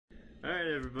Alright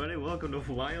everybody, welcome to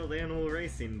Wild Animal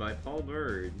Racing by Paul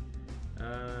Bird.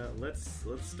 Let's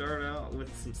start out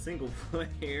with some single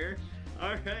player.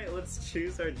 Alright, let's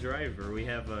choose our driver. We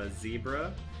have a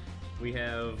zebra, we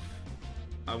have,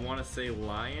 I want to say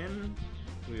lion,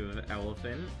 we have an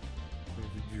elephant, we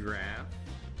have a giraffe,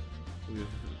 we have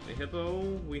a hippo,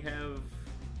 we have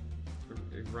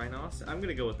a rhinoceros. I'm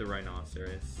gonna go with the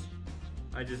rhinoceros.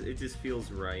 It just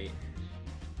feels right.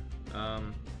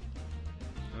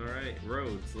 Alright,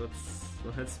 roads,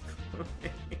 let's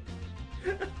play.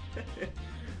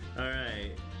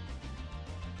 Alright.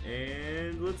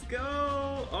 And let's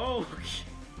go!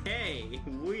 Okay,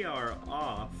 we are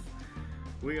off.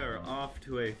 We are off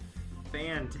to a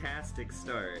fantastic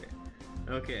start.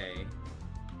 Okay,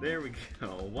 there we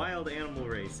go. Wild Animal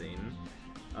Racing.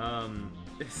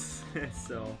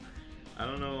 So I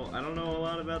don't know a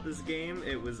lot about this game.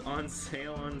 It was on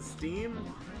sale on Steam.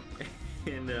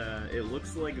 And it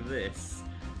looks like this.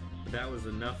 That was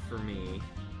enough for me.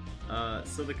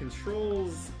 So the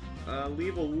controls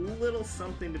leave a little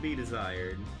something to be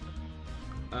desired.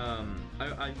 I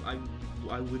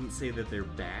wouldn't say that they're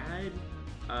bad.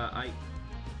 Alright,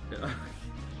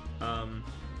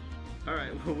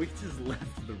 well we just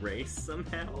left the race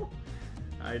somehow.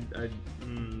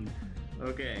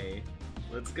 Okay.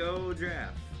 Let's go,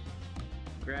 giraffe.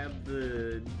 Grab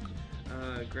the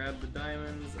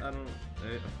diamonds.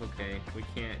 Okay, we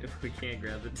can't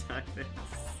grab the diamonds.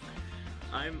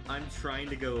 I'm trying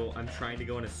to go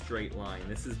in a straight line.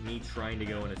 This is me trying to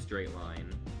go in a straight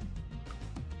line.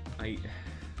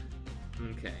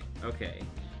 Okay.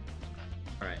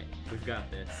 Alright, we've got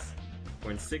this.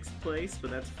 We're in 6th place,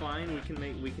 but that's fine.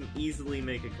 We can easily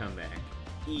make a comeback.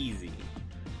 Easy.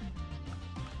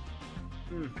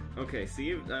 Okay,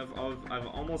 see, I've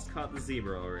almost caught the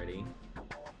zebra already.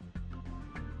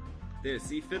 There,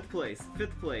 see, 5th place.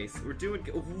 We're doing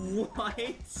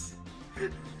what?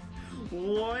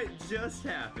 What just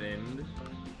happened?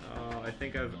 Oh, I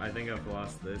think I've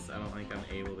lost this. I don't think I'm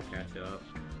able to catch up.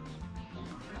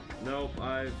 Nope,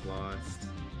 I've lost.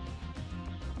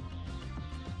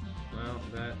 Well,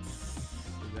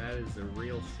 that is a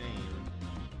real shame.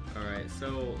 Alright,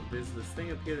 so there's this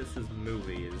thing up here that says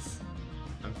movies.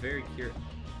 I'm very curious.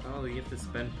 Oh, you have to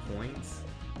spend points?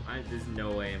 There's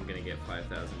no way I'm gonna get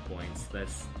 5,000 points.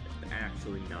 That's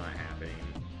actually not happening.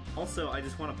 Also, I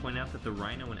just want to point out that the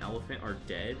rhino and elephant are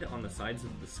dead on the sides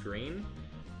of the screen.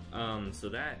 So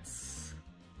that's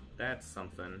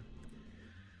something.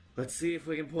 Let's see if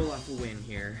we can pull off a win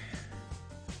here.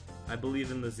 I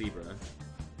believe in the zebra.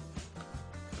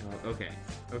 Okay,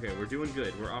 we're doing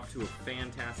good. We're off to a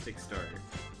fantastic start.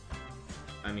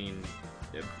 I mean,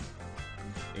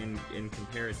 in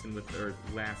comparison with our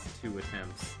last 2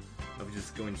 attempts of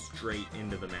just going straight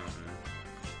into the mountain.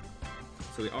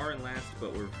 So we are in last,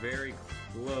 but we're very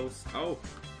close. Oh,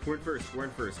 we're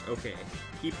in first. Okay,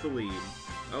 keep the lead.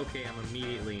 Okay, I'm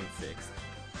immediately in 6th.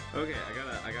 Okay, I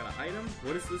got an item.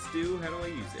 What does this do? How do I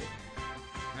use it?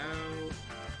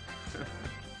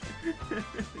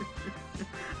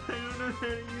 I don't know how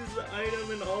to use the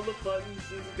item, and all the buttons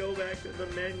just go back to the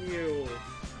menu.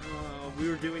 Oh, we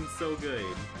were doing so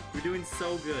good. We're doing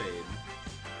so good.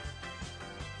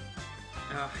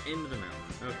 Into the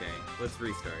mountain. Okay, let's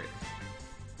restart.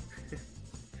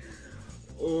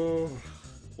 Oh,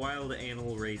 Wild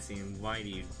Animal Racing, why do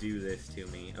you do this to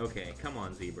me? Okay, come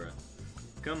on, zebra.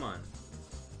 Come on.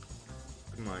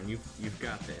 Come on, you've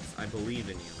got this. I believe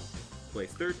in you.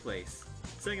 3rd place.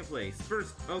 2nd place.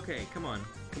 1st. Okay, come on.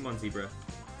 Come on, zebra.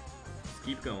 Just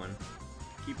keep going.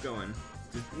 Keep going.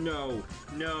 Just, no.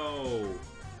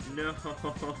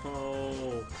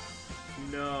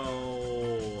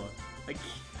 I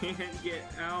can't get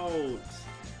out.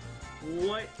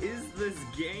 What is this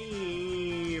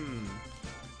game?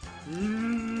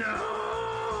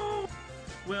 No!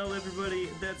 Well, everybody,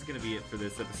 that's gonna be it for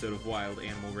this episode of Wild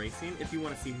Animal Racing. If you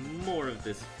want to see more of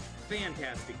this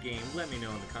fantastic game, let me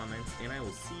know in the comments, and I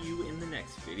will see you in the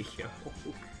next video.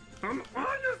 I'm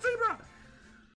on you, zebra!